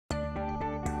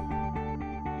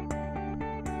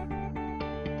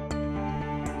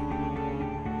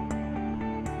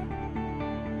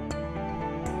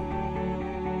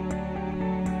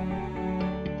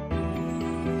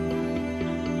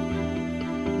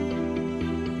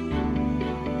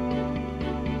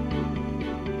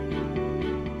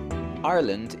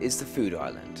Ireland is the food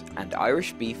island, and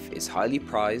Irish beef is highly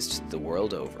prized the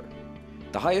world over.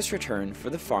 The highest return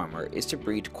for the farmer is to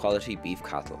breed quality beef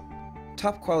cattle.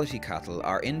 Top quality cattle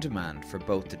are in demand for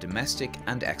both the domestic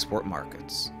and export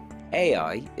markets.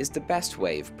 AI is the best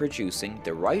way of producing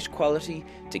the right quality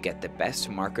to get the best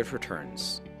market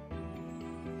returns.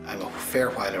 I'm a fair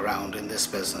while around in this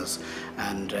business,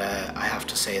 and I have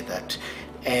to say that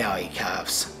AI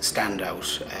calves stand out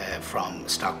from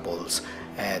stock bulls.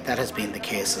 That has been the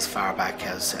case as far back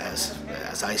as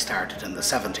I started in the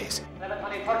 70s.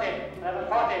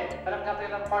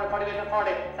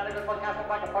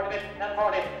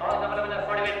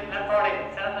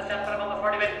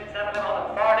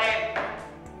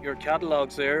 Your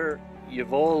catalogues there,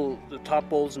 you've all the top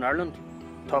bulls in Ireland,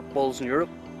 top bulls in Europe.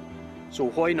 So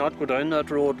why not go down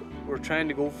that road? We're trying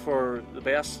to go for the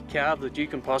best calf that you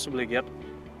can possibly get,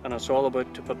 and it's all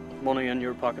about to put money in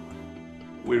your pocket.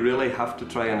 We really have to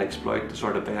try and exploit the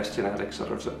sort of best genetics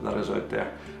that is out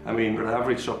there. I mean, the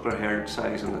average suckler herd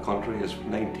size in the country is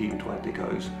 19-20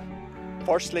 cows.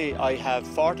 Firstly, I have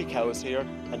 40 cows here,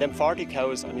 and them 40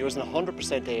 cows, I'm using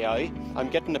 100% AI. I'm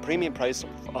getting a premium price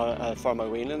for my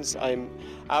weanlings. I'm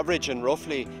averaging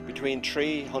roughly between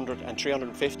 300 and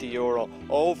 350 euro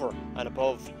over and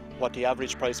above what the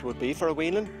average price would be for a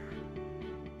weanling.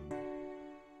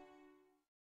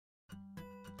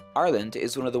 Ireland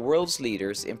is one of the world's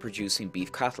leaders in producing beef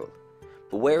cattle.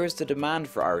 But where is the demand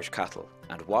for Irish cattle,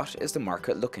 and what is the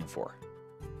market looking for?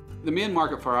 The main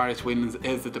market for Irish weanlings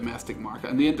is the domestic market,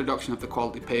 and the introduction of the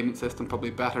quality payment system, probably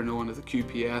better known as a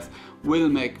QPS,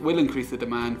 will increase the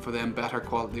demand for them better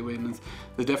quality weanlings.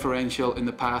 The differential in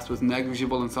the past was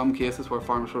negligible in some cases where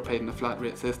farmers were paid in a flat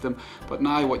rate system, but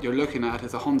now what you're looking at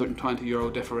is a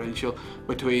 €120 differential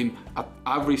between an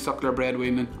average suckler bred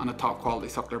weanling and a top quality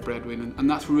suckler bred weanling, and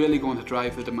that's really going to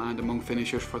drive the demand among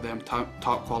finishers for them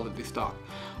top quality stock.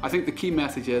 I think the key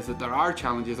message is that there are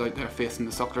challenges out there facing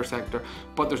the suckler sector,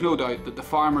 but there's no doubt that the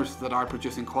farmers that are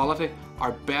producing quality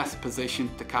are best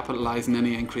positioned to capitalise on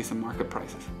any increase in market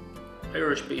prices.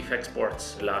 Irish beef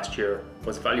exports last year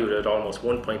was valued at almost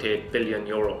 €1.8 billion.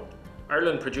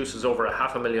 Ireland produces over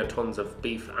 500,000 tonnes of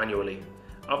beef annually.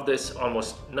 Of this,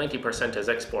 almost 90% is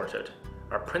exported.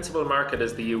 Our principal market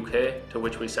is the UK, to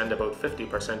which we send about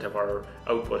 50% of our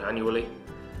output annually.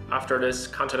 After this,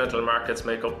 continental markets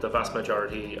make up the vast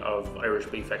majority of Irish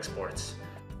beef exports.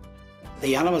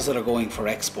 The animals that are going for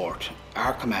export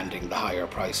are commanding the higher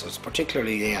prices,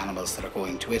 particularly the animals that are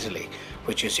going to Italy,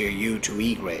 which is your U to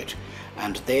E grade,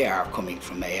 and they are coming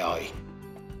from AI.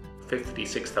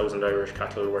 56,000 Irish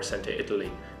cattle were sent to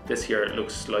Italy. This year it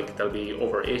looks like there'll be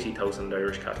over 80,000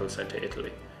 Irish cattle sent to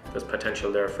Italy. There's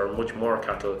potential there for much more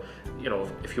cattle. You know,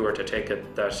 if you were to take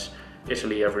it that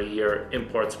Italy every year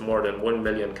imports more than 1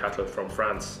 million cattle from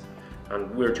France, and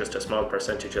we're just a small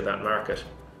percentage of that market.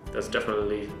 There's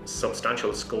definitely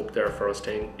substantial scope there for us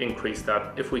to increase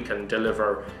that if we can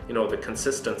deliver, the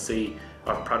consistency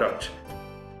of product.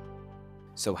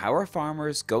 So how are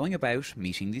farmers going about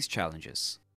meeting these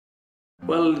challenges?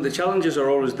 Well, the challenges are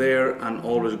always there and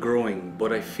always growing,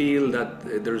 but I feel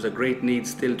that there's a great need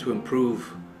still to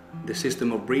improve the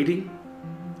system of breeding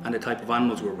and the type of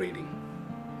animals we're breeding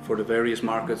for the various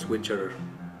markets which are,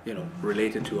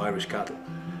 related to Irish cattle.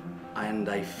 And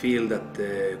I feel that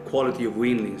the quality of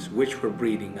weanlings which we're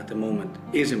breeding at the moment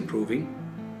is improving,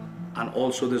 and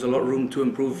also there's a lot of room to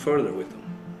improve further with them.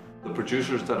 The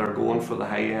producers that are going for the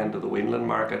high end of the weanling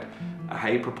market, a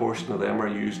high proportion of them are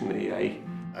using AI.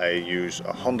 I use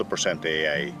 100%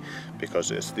 AI because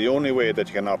it's the only way that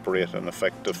you can operate an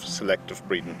effective selective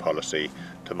breeding policy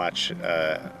to match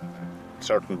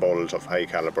certain bulls of high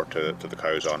calibre to the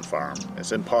cows on farm.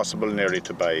 It's impossible nearly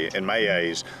to buy, in my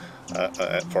eyes,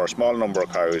 for a small number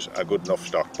of cows, a good enough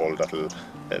stock bull that'll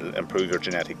improve your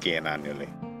genetic gain annually.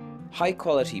 High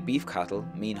quality beef cattle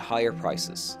mean higher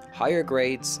prices, higher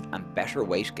grades and better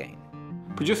weight gain.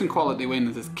 Producing quality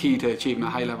weanlings is key to achieving a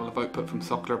high level of output from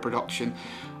suckler production.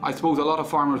 I suppose a lot of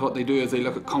farmers, what they do is they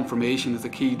look at conformation as a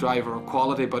key driver of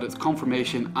quality, but it's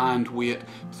conformation and weight.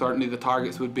 Certainly the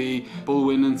targets would be bull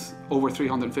weanlings over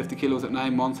 350 kilos at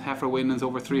 9 months, heifer weanlings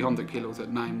over 300 kilos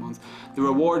at 9 months. The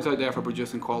rewards out there for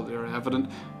producing quality are evident.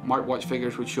 Markwatch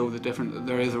figures would show that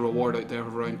there is a reward out there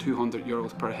of around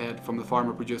 €200 per head from the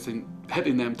farmer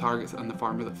hitting them targets and the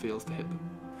farmer that fails to hit them.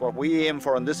 What we aim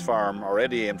for on this farm,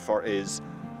 already aim for, is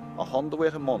 100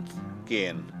 weight a month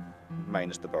gain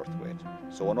minus the birth weight.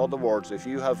 So in other words, if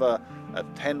you have a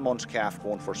 10 months calf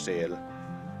going for sale,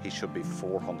 he should be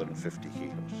 450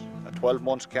 kilos. A 12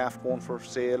 months calf going for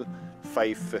sale,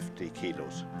 550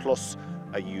 kilos, plus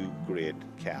a U grade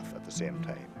calf at the same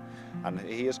time. And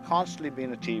he has constantly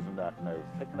been achieving that now,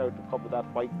 picking out the couple of that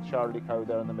white Charlie cow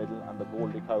there in the middle and the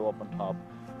Goldie cow up on top.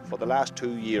 For the last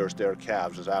 2 years, their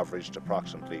calves has averaged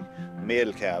approximately,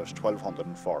 male calves,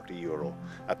 €1,240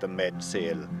 at the Med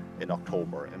sale in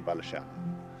October in Ballyshannon.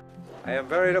 I am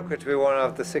very lucky to be one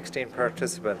of the 16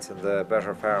 participants in the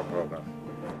Better Farm programme.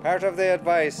 Part of the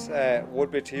advice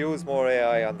would be to use more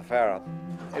AI on the farm.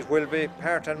 It will be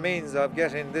part and means of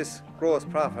getting this gross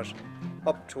profit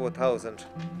up to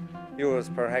 €1,000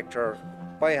 per hectare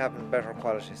by having better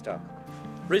quality stock.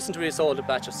 Recently we sold a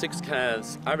batch of 6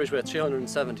 calves, average weight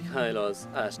 370 kilos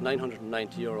at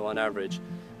 €990 on average.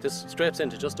 This scrapes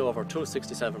into just over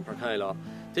 $267 per kilo.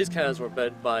 These calves were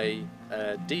bred by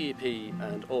DEP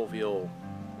and OVO.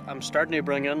 I'm starting to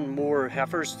bring in more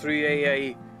heifers through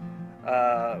AI,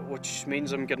 which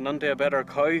means I'm getting into a better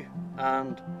cow,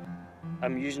 and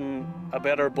I'm using a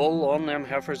better bull on them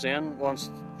heifers then once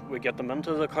we get them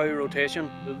into the cow rotation.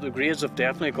 The grades have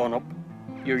definitely gone up.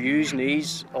 Your used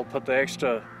knees will put the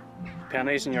extra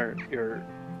pennies in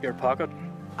your pocket.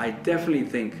 I definitely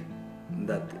think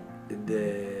that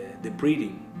the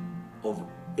breeding of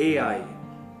AI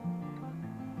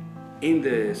in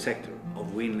the sector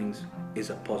of weanlings is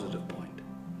a positive point.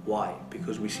 Why?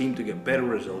 Because we seem to get better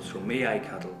results from AI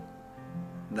cattle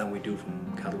than we do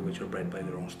from cattle which are bred by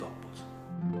their own stock bulls.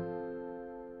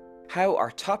 How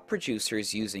are top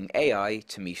producers using AI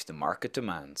to meet the market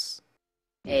demands?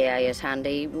 AI is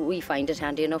handy. We find it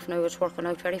handy enough now. It's working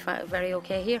out very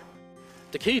okay here.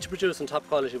 The key to producing top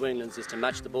quality weanlings is to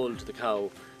match the bull to the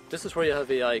cow. This is where you have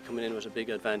AI coming in with a big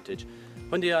advantage.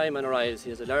 When the AI man arrives, he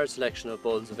has a large selection of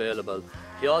bulls available.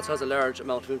 He also has a large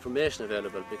amount of information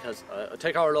available because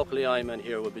take our local AI man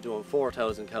here, will be doing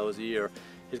 4,000 cows a year.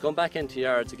 He's gone back into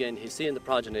yards again, he's seeing the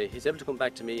progeny, he's able to come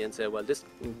back to me and say, well, this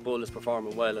bull is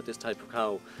performing well at this type of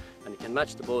cow, and he can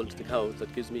match the bull to the cow.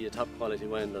 That gives me a top quality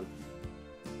weanling.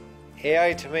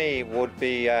 AI to me would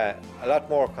be a lot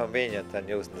more convenient than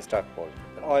using the stock bull.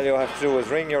 All you have to do is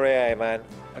ring your AI man.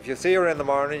 If you see her in the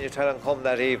morning, you tell him come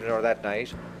that evening or that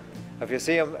night. If you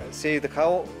see the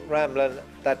cow rambling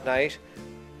that night,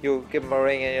 you give him a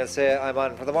ring and you'll say, I'm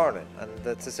on for the morning, and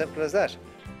it's as simple as that.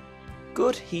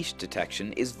 Good heat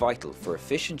detection is vital for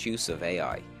efficient use of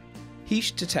AI.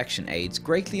 Heat detection aids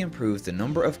greatly improve the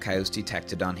number of cows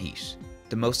detected on heat.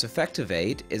 The most effective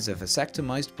aid is a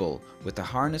vasectomized bull with a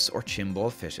harness or chin ball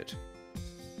fitted.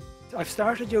 I've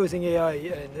started using AI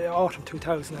in the autumn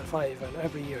 2005 and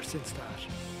every year since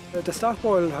that. The stock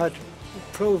bull had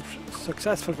proved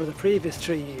successful for the previous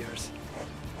 3 years,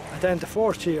 and then the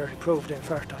 4th year he proved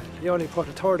infertile. He only put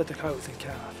a third of the cows in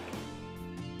calf.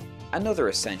 Another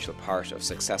essential part of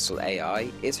successful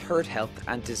AI is herd health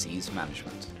and disease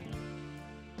management.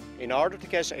 In order to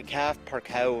get a calf per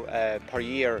cow per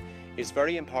year, it's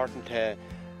very important to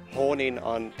hone in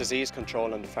on disease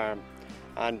control on the farm.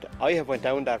 And I have went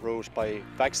down that route by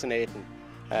vaccinating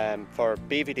for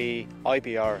BVD,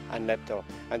 IBR and Lepto.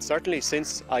 And certainly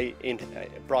since I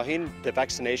brought in the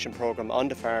vaccination programme on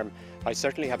the farm, I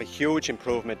certainly have a huge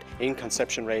improvement in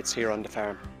conception rates here on the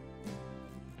farm.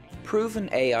 Proven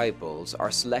AI bulls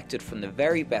are selected from the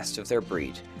very best of their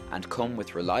breed and come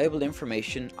with reliable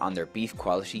information on their beef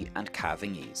quality and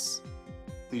calving ease.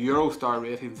 The Eurostar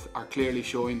ratings are clearly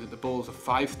showing that the bulls of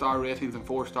 5-star ratings and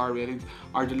 4-star ratings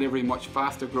are delivering much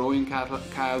faster growing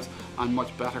cows and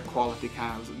much better quality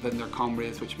cows than their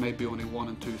comrades, which may be only 1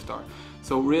 and 2-star.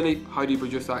 So really, how do you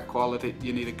produce that quality?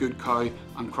 You need a good cow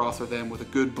and crosser them with a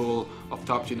good bull of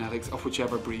top genetics of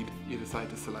whichever breed you decide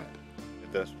to select.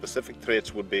 The specific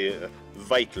traits would be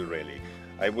vital really.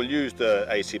 I will use the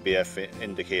ICBF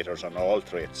indicators on all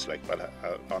traits, but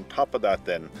on top of that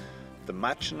then, the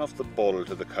matching of the bull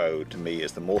to the cow to me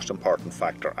is the most important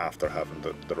factor after having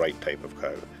the right type of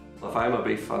cow. If I'm a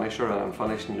beef finisher and I'm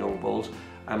finishing young bulls,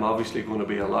 I'm obviously going to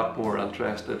be a lot more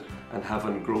interested in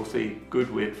having growthy,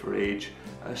 good weight for age,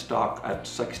 stock at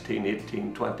 16,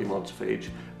 18, 20 months of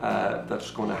age that's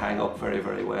going to hang up very,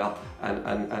 very well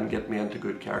and get me into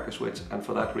good carcass weights. And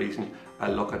for that reason,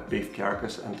 I look at beef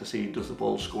carcass and to see does the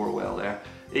bull score well there.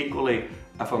 Equally,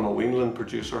 if I'm a weanling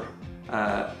producer,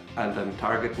 and I'm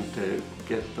targeting to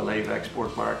get the live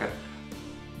export market,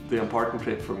 the important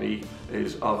trait for me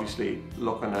is obviously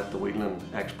looking at the weanling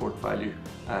export value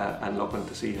and looking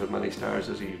to see how many stars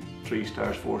is he, 3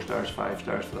 stars, 4 stars, 5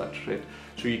 stars for that trait.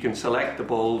 So you can select the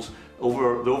bulls. The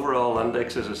overall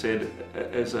index, as I said,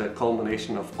 is a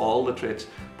culmination of all the traits,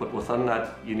 but within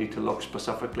that you need to look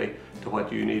specifically to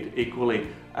what you need. Equally,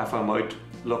 if I'm out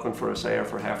looking for a sire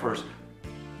for heifers,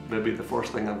 maybe the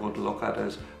first thing I'm going to look at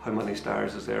is how many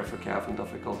stars is there for calving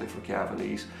difficulty, for calving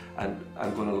ease, and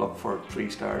I'm going to look for 3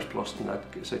 stars plus in that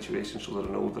situation so that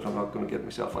I know that I'm not going to get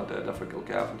myself into a difficult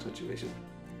calving situation.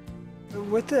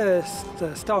 With the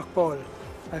stock bull,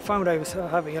 I found I was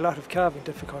having a lot of calving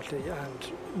difficulty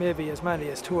and maybe as many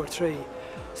as 2 or 3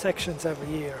 sections every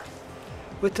year.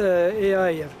 With the AI,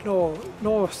 I have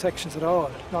no sections at all,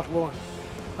 not one,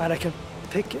 and I can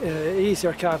pick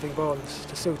easier calving bulls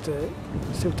to suit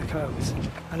the cows.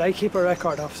 And I keep a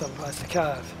record of them as the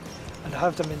calve and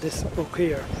have them in this book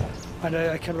here, and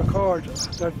I can record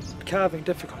their calving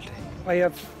difficulty. I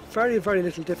have very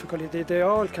little difficulty. They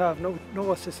all calve,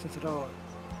 no assistance at all.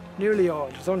 Nearly all.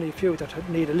 There's only a few that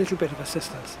need a little bit of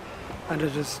assistance, and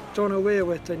it has done away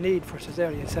with the need for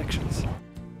cesarean sections.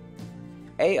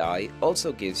 AI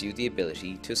also gives you the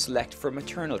ability to select for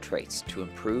maternal traits to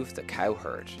improve the cow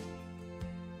herd.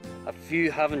 If you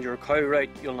haven't your cow right,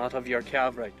 you'll not have your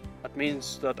calf right. That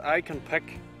means that I can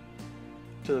pick,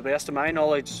 to the best of my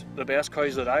knowledge, the best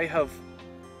cows that I have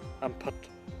and put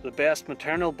the best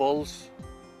maternal bulls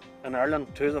in Ireland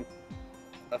to them.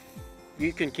 If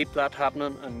you can keep that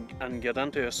happening and get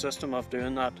into a system of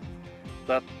doing that,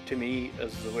 that to me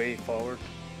is the way forward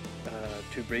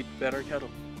to breed better cattle.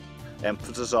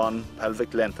 Emphasis on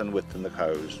pelvic length and width in the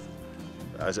cows,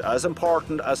 as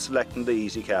important as selecting the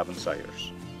easy calving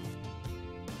sires.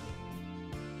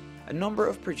 A number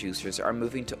of producers are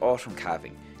moving to autumn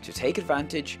calving to take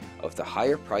advantage of the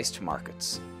higher priced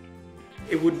markets.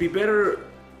 It would be better,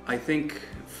 I think,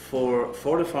 for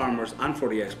the farmers and for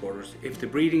the exporters if the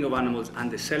breeding of animals and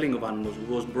the selling of animals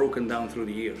was broken down through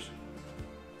the years.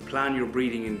 Plan your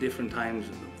breeding in different times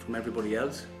from everybody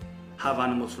else. Have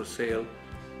animals for sale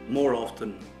more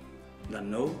often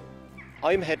than no.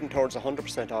 I'm heading towards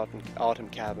 100% autumn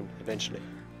calving eventually.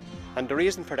 And the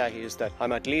reason for that is that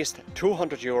I'm at least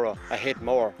 €200 a head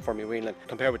more for my weanling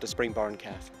compared with the spring-born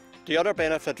calf. The other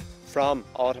benefit from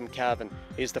autumn calving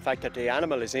is the fact that the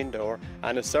animal is indoor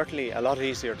and it's certainly a lot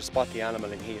easier to spot the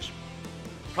animal in heat.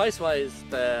 Price-wise,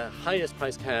 the highest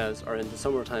priced calves are in the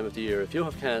summer time of the year. If you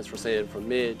have calves for sale from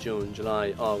May, June,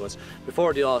 July, August,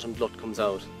 before the autumn glut comes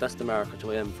out, that's the market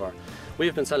to aim for.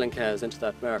 We've been selling calves into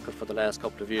that market for the last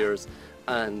couple of years,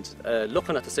 and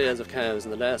looking at the sales of calves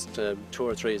in the last 2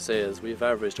 or 3 sales, we've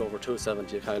averaged over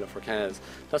 $2.70 a kilo for calves.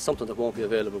 That's something that won't be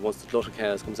available once the glut of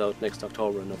calves comes out next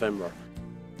October and November.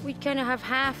 We'd kind of have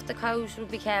half the cows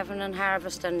would be calving in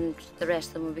harvest and the rest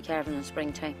of them would be calving in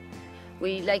springtime.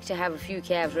 We like to have a few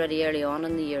calves ready early on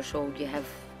in the year, so you have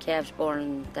calves born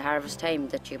in the harvest time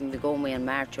that you can be going with in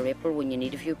March or April when you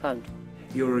need a few pounds.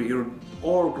 Your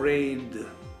ore grade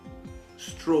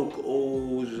stroke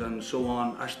O's and so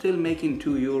on are still making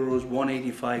 €2,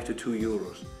 1.85 to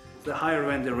 €2. The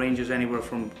higher end ranges anywhere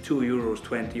from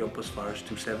 €2.20 up as far as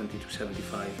 2.70 to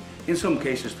 75. In some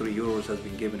cases €3 has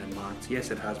been given in marks. Yes,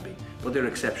 it has been, but they're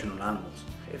exceptional animals.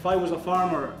 If I was a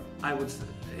farmer, I would,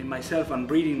 in myself and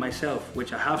breeding myself,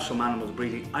 which I have some animals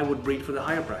breeding, I would breed for the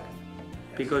higher bracket.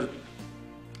 Because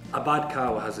a bad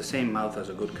cow has the same mouth as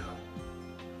a good cow.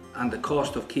 And the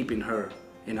cost of keeping her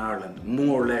in Ireland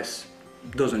more or less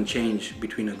doesn't change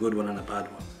between a good one and a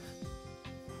bad one.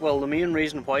 Well, the main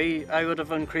reason why I would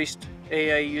have increased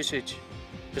AI usage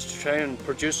is to try and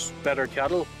produce better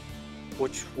cattle,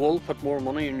 which will put more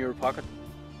money in your pocket.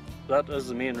 That is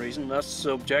the main reason. That's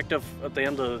the objective at the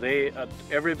end of the day at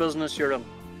every business you're in.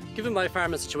 Given my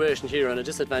farming situation here on a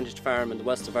disadvantaged farm in the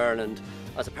west of Ireland,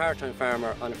 as a part-time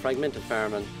farmer on a fragmented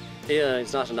farming, AI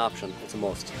is not an option, it's a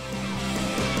must.